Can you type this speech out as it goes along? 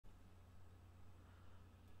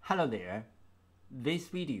Hello there. This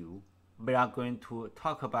video we are going to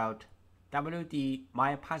talk about WD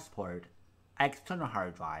My Passport external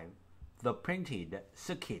hard drive, the printed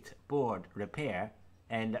circuit board repair,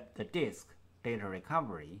 and the disk data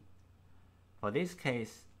recovery. For this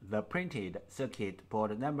case, the printed circuit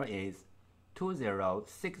board number is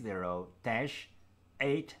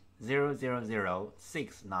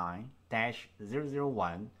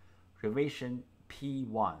 2060-8000069-001 revision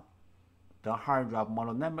P1. The hard drive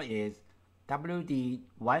model number is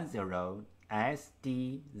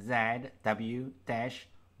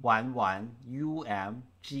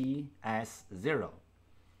WD10SDZW-11UMGS0.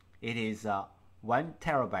 It is a 1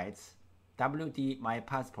 TB WD My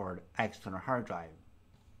Passport external hard drive.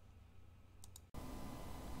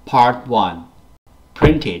 Part 1.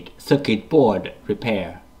 Printed circuit board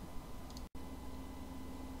repair.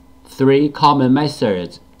 3 common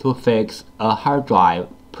methods to fix a hard drive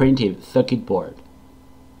printed circuit board.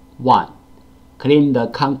 1. Clean the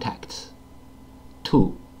contacts.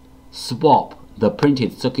 2. Swap the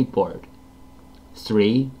printed circuit board.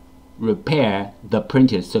 3. Repair the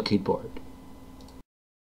printed circuit board.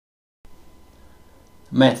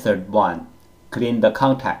 Method 1. Clean the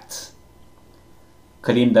contacts.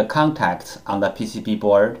 Clean the contacts on the PCB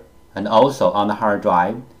board and also on the hard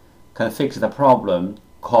drive can fix the problem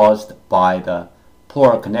caused by the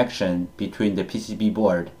poor connection between the PCB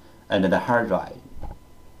board and the hard drive.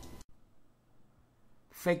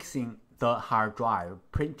 Fixing the hard drive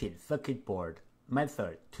printed circuit board.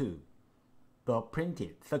 Method 2. The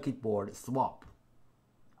printed circuit board swap.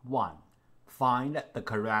 1. Find the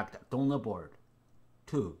correct donor board.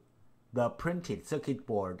 2. The printed circuit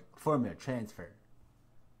board firmware transfer.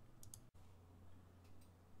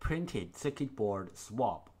 Printed circuit board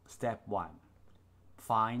swap. Step 1.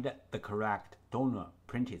 Find the correct donor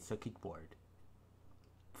printed circuit board.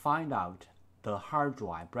 Find out the hard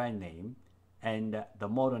drive brand name and the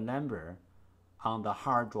model number on the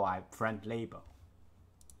hard drive front label.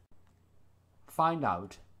 Find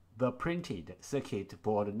out the printed circuit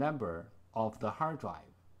board number of the hard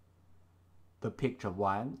drive. The picture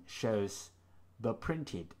 1 shows the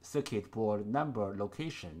printed circuit board number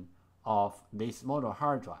location of this model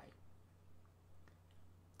hard drive.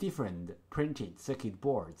 Different printed circuit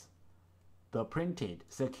boards. The printed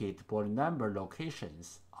circuit board number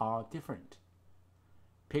locations are different.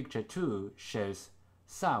 Picture 2 shows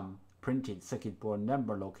some printed circuit board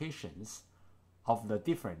number locations of the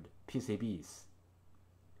different PCBs.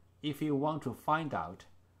 If you want to find out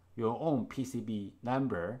your own PCB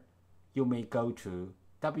number, you may go to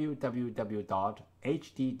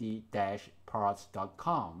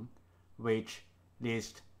www.hddparts.com, which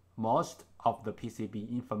lists most of the PCB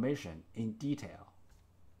information in detail.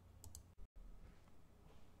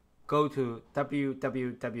 Go to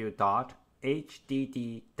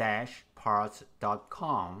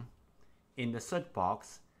www.hdd-parts.com. In the search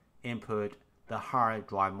box, input the hard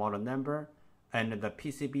drive model number and the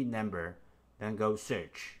PCB number, then go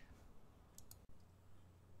search.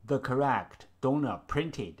 The correct donor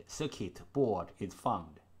printed circuit board is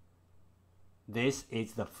found. This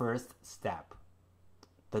is the first step.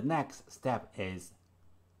 The next step is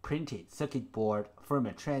printed circuit board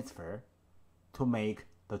firmware transfer to make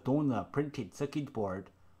the donor printed circuit board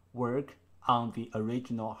work on the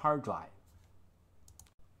original hard drive.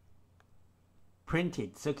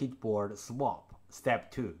 Printed circuit board swap. Step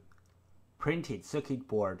 2. Printed circuit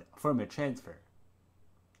board firmware transfer.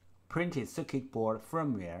 Printed circuit board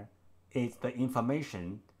firmware is the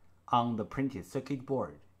information on the printed circuit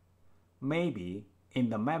board, maybe in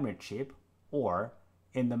the memory chip or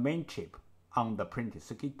in the main chip on the printed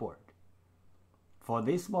circuit board. For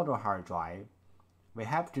this model hard drive, we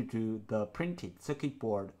have to do the printed circuit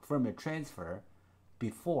board firmware transfer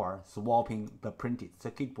before swapping the printed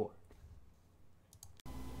circuit board.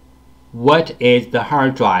 What is the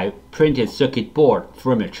hard drive printed circuit board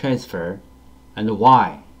firmware transfer and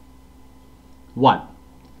why? 1.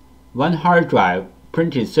 One hard drive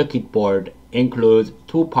printed circuit board includes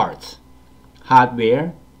 2 parts,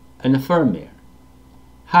 hardware and firmware.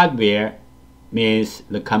 Hardware means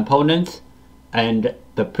the components and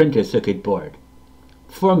the printed circuit board.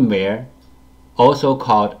 Firmware, also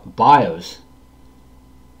called BIOS,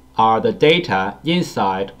 are the data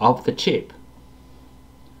inside of the chip.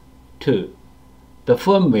 2. The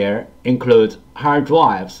firmware includes hard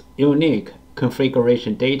drive's unique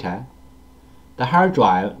configuration data. The hard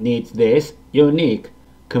drive needs this unique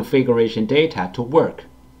configuration data to work.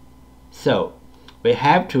 So, we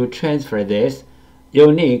have to transfer this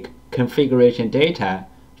unique configuration data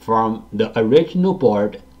from the original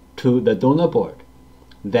board to the donor board.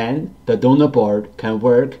 Then the donor board can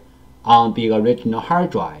work on the original hard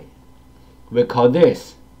drive. We call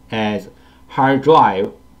this as hard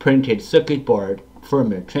drive printed circuit board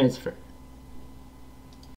firmware transfer.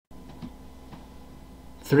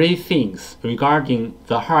 3 things regarding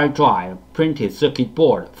the hard drive printed circuit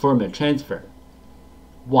board firmware transfer.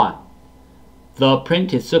 1. The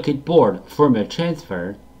printed circuit board firmware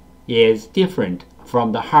transfer is different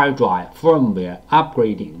from the hard drive firmware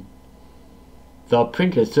upgrading. The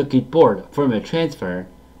printed circuit board firmware transfer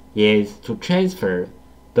is to transfer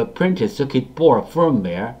the printed circuit board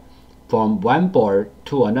firmware from one board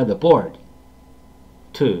to another board.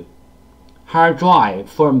 2. Hard drive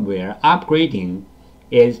firmware upgrading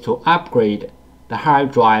is to upgrade the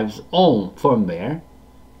hard drive's own firmware.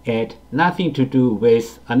 It has nothing to do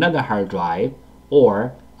with another hard drive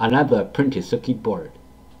or another printed circuit board.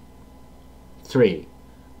 3.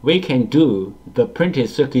 We can do the printed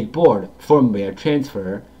circuit board firmware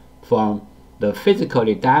transfer from the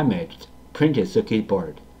physically damaged printed circuit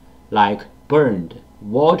board, like burned,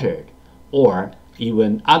 watered, or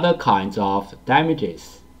even other kinds of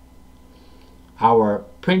damages. Our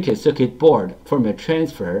printed circuit board firmware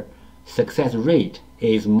transfer success rate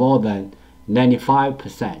is more than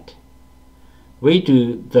 95%. We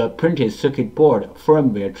do the printed circuit board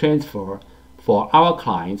firmware transfer for our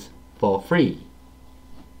clients for free.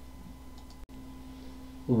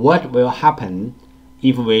 What will happen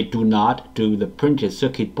if we do not do the printed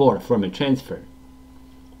circuit board firmware transfer?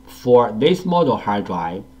 For this model hard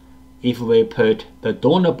drive, if we put the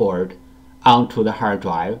donor board onto the hard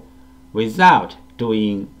drive without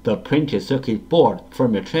doing the printed circuit board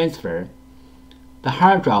firmware transfer, the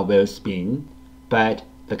hard drive will spin, but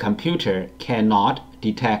the computer cannot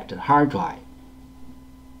detect the hard drive.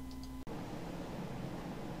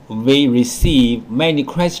 We receive many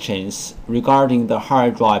questions regarding the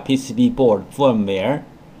hard drive PCB board firmware,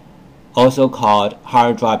 also called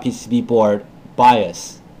hard drive PCB board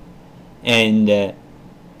BIOS, and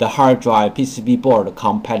the hard drive PCB board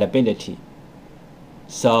compatibility.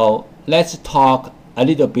 So let's talk a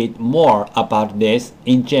little bit more about this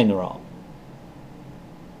in general.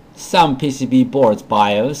 Some PCB boards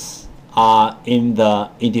BIOS are in the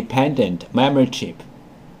independent memory chip,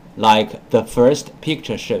 like the first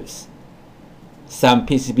picture shows. Some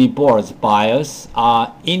PCB boards BIOS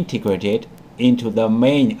are integrated into the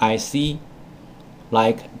main IC,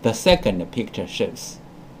 like the second picture shows.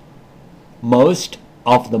 Most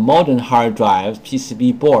of the modern hard drive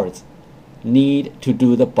PCB boards need to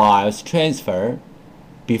do the BIOS transfer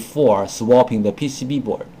before swapping the PCB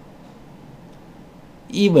board.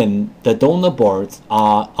 Even the donor boards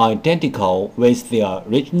are identical with the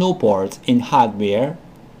original boards in hardware.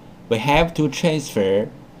 We have to transfer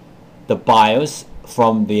the BIOS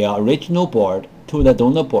from the original board to the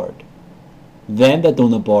donor board. Then the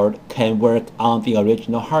donor board can work on the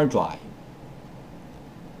original hard drive.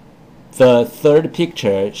 The third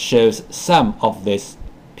picture shows some of these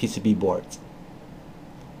PCB boards.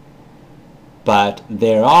 But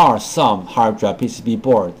there are some hard drive PCB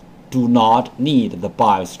boards do not need the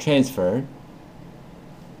BIOS transfer.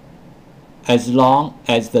 As long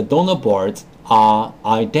as the donor boards are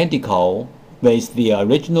identical with the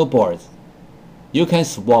original boards, you can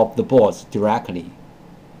swap the boards directly.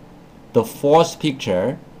 The fourth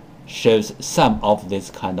picture shows some of these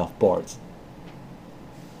kind of boards.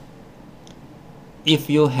 If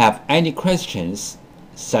you have any questions,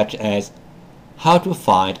 such as how to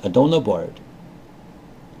find a donor board,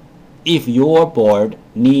 if your board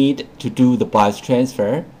need to do the BIOS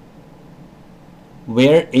transfer,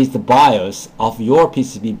 where is the BIOS of your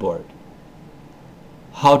PCB board,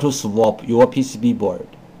 how to swap your PCB board,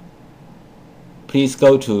 please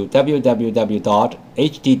go to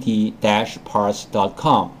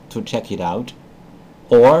www.hdd-parts.com to check it out,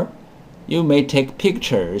 or you may take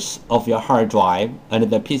pictures of your hard drive and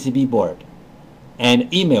the PCB board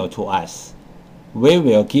and email to us. We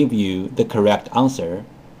will give you the correct answer.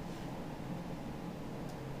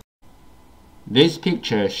 This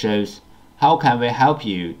picture shows how can we help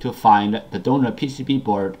you to find the donor PCB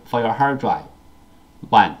board for your hard drive.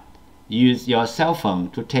 1. Use your cell phone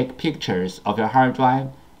to take pictures of your hard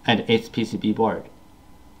drive and its PCB board.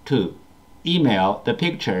 2. Email the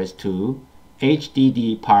pictures to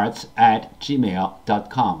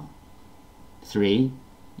hddparts@gmail.com. 3.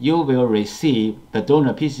 You will receive the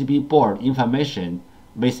donor PCB board information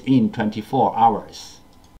within 24 hours.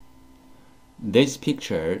 This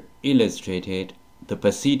picture illustrated the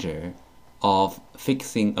procedure of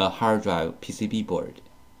fixing a hard drive PCB board.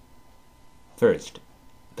 First,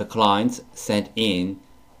 the clients sent in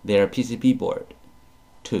their PCB board.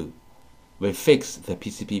 2. We fix the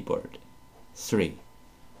PCB board. 3.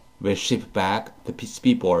 will ship back the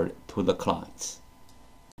PCB board to the clients.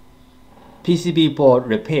 PCB board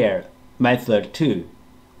repair method 2.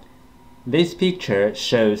 This picture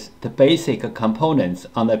shows the basic components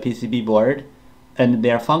on the PCB board and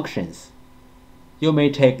their functions. You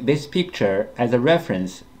may take this picture as a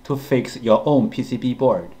reference to fix your own PCB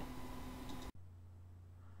board.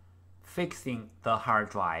 Fixing the hard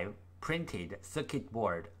drive printed circuit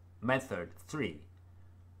board method 3.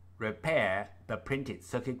 Repair the printed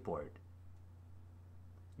circuit board.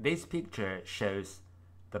 This picture shows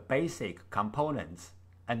the basic components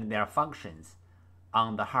and their functions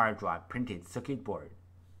on the hard drive printed circuit board.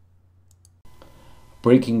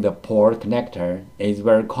 Breaking the port connector is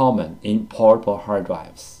very common in portable hard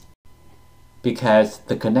drives because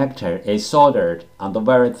the connector is soldered on the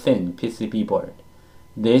very thin PCB board.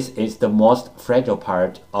 This is the most fragile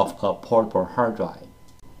part of a portable hard drive.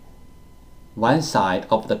 One side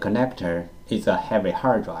of the connector is a heavy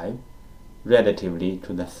hard drive, relatively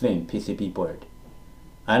to the thin PCB board.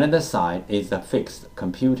 Another side is a fixed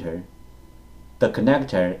computer. The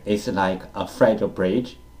connector is like a fragile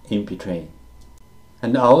bridge in between.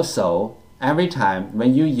 And also, every time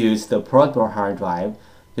when you use the portable hard drive,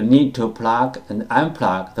 you need to plug and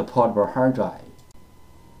unplug the portable hard drive.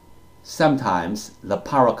 Sometimes the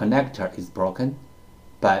power connector is broken,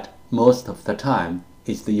 but most of the time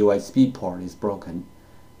it's the USB port is broken,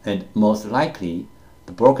 and most likely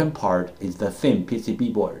the broken part is the thin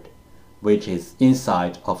PCB board, which is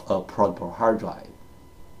inside of a portable hard drive.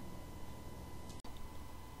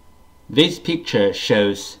 This picture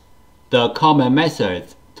shows the common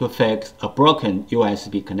methods to fix a broken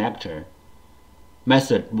USB connector.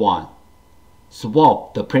 Method 1.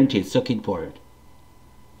 Swap the printed circuit board.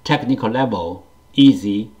 Technical level,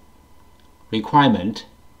 easy. Requirement,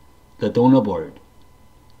 the donor board.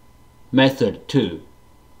 Method 2.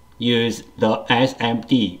 Use the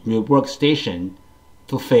SMD rework station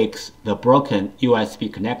to fix the broken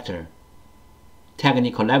USB connector.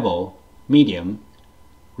 Technical level, medium.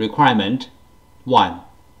 Requirement, 1.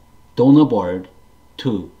 Donor board,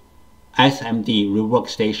 2. SMD rework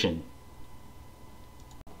station.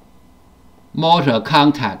 Motor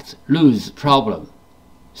contacts loose problem.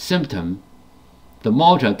 Symptom: the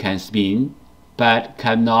motor can spin but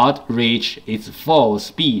cannot reach its full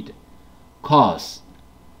speed. Cause: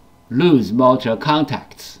 loose motor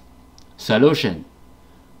contacts. Solution: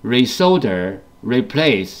 resolder,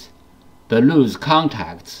 replace the loose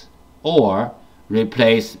contacts or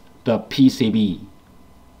replace the PCB.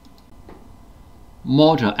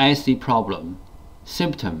 Motor IC problem.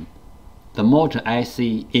 Symptom: the motor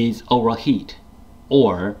IC is overheat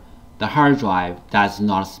or the hard drive does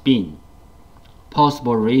not spin.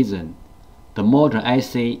 Possible reason: the motor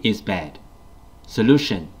IC is bad.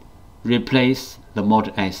 Solution: replace the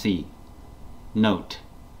motor IC. Note: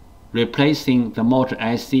 replacing the motor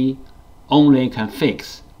IC only can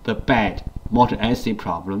fix the bad motor IC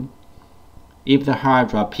problem. If the hard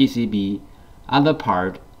drive PCB other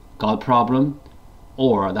part got problem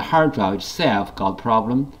or the hard drive itself got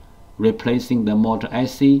problem, replacing the motor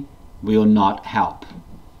IC will not help.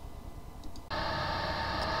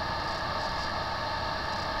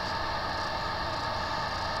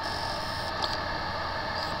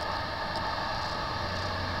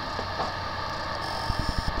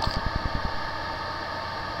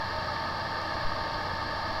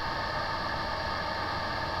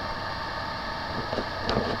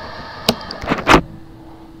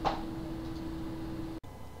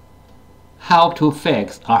 How to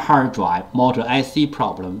fix a hard drive motor IC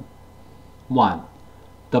problem. 1.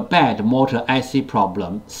 The bad motor IC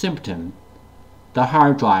problem. Symptom: the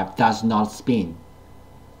hard drive does not spin.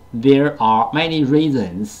 There are many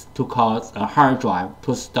reasons to cause a hard drive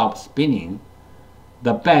to stop spinning.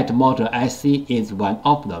 The bad motor IC is one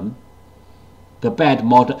of them. The bad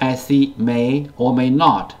motor IC may or may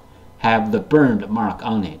not have the burned mark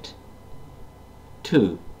on it.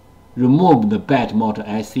 2. Remove the bad motor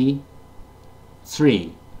IC.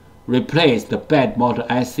 3. Replace the bad motor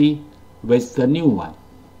IC with the new one.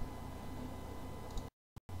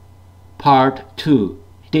 Part 2.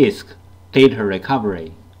 Disk data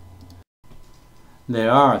recovery.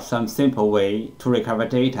 There are some simple ways to recover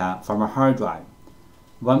data from a hard drive.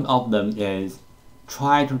 One of them is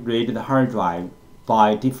try to read the hard drive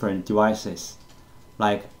by different devices,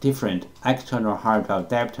 like different external hard drive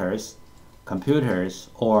adapters, computers,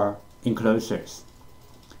 or enclosures.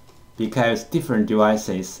 Because different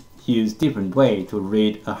devices use different ways to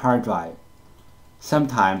read a hard drive,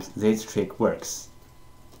 sometimes this trick works.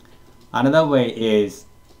 Another way is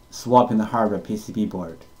swapping the hard drive PCB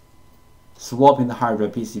board. Swapping the hard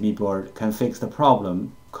drive PCB board can fix the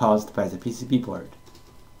problem caused by the PCB board.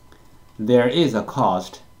 There is a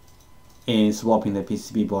cost in swapping the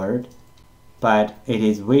PCB board, but it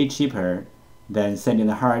is way cheaper than sending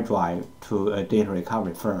the hard drive to a data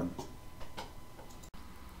recovery firm.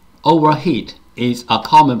 Overheat is a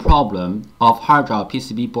common problem of hard drive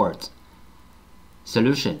PCB boards.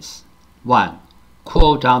 Solutions: 1.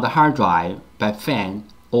 Cool down the hard drive by fan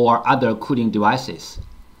or other cooling devices.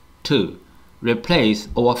 2. Replace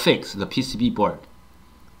or fix the PCB board.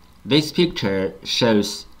 This picture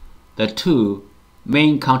shows the two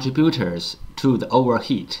main contributors to the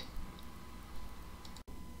overheat.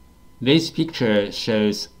 This picture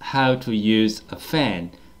shows how to use a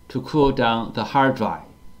fan to cool down the hard drive.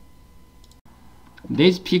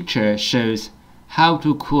 This picture shows how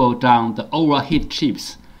to cool down the overheat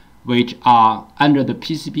chips which are under the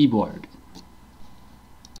PCB board.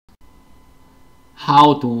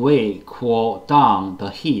 How do we cool down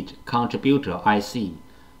the heat contributor IC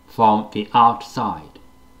from the outside?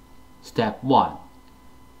 Step 1.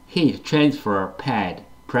 Heat transfer pad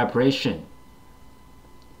preparation.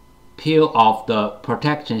 Peel off the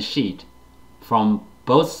protection sheet from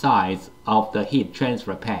both sides of the heat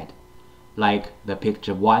transfer pad, like the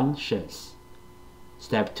picture 1 shows.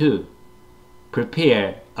 Step 2.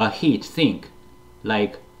 Prepare a heat sink,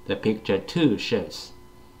 like the picture 2 shows.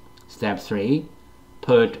 Step 3.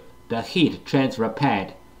 Put the heat transfer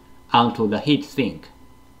pad onto the heat sink,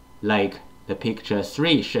 like the picture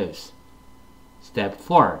 3 shows. Step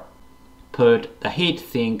 4. Put the heat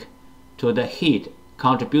sink to the heat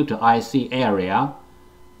contributor IC area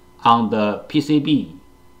on the PCB,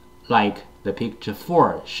 like the picture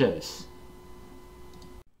 4 shows.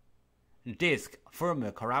 Disk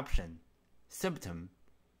firmware corruption. Symptom: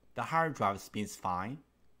 the hard drive spins fine,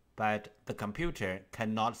 but the computer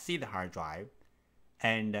cannot see the hard drive,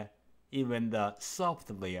 and even the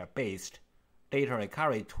software-based data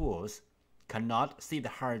recovery tools cannot see the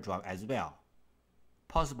hard drive as well.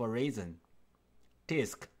 Possible reason: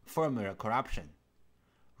 disk firmware corruption.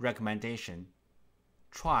 Recommendation: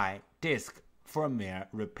 try disk firmware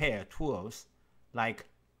repair tools like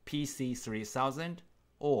PC3000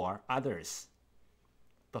 or others.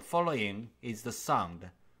 The following is the sound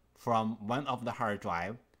from one of the hard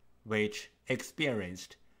drive which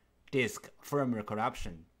experienced disk firmware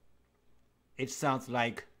corruption. It sounds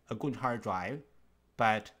like a good hard drive,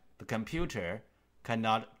 but the computer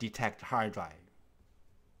cannot detect hard drive.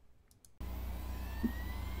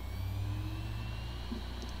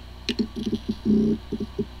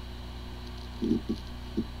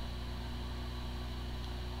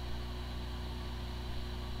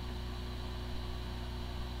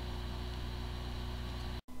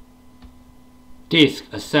 Disk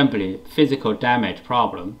assembly physical damage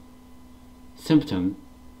problem. Symptom: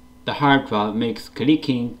 the hard drive makes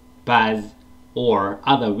clicking, buzz, or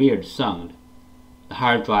other weird sound. The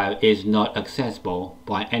hard drive is not accessible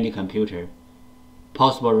by any computer.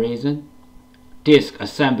 Possible reason: disk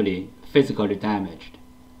assembly physically damaged.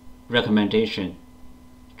 Recommendation: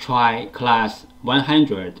 try class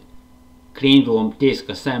 100 clean room disk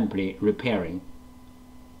assembly repairing.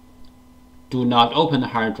 Do not open the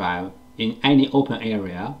hard drive in any open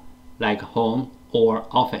area like home or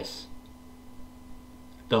office.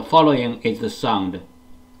 The following is the sound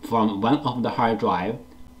from one of the hard drive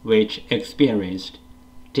which experienced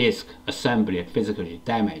disk assembly physical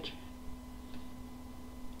damage.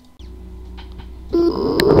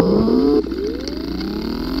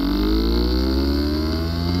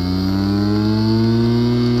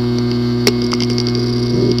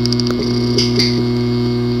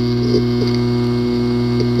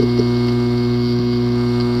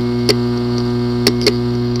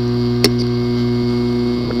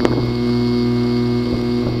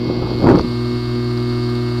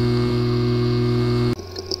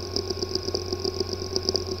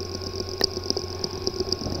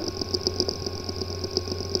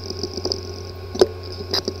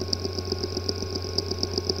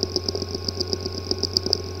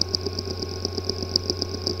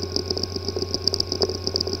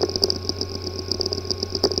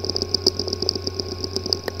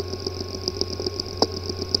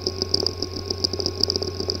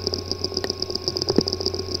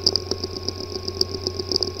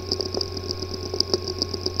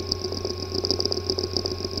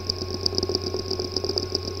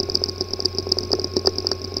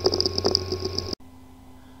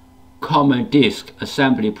 Common disk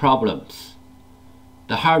assembly problems.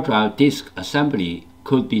 The hard drive disk assembly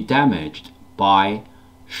could be damaged by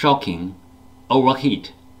shocking,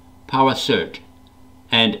 overheat, power surge,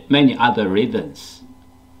 and many other reasons.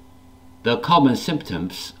 The common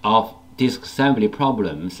symptoms of disk assembly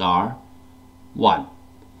problems are: 1.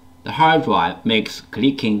 The hard drive makes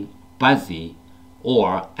clicking, buzzy,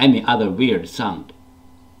 or any other weird sound.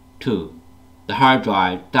 2. The hard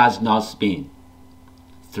drive does not spin.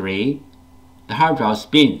 3. The hard drive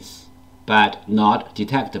spins, but not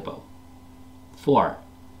detectable. 4.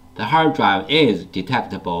 The hard drive is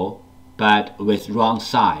detectable, but with wrong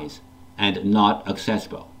size and not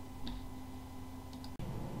accessible.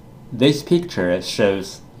 This picture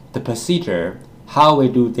shows the procedure how we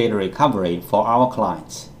do data recovery for our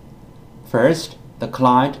clients. First, the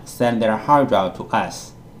client sends their hard drive to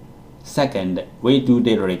us. Second, we do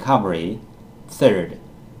data recovery. Third,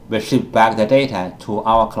 we ship back the data to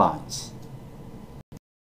our clients.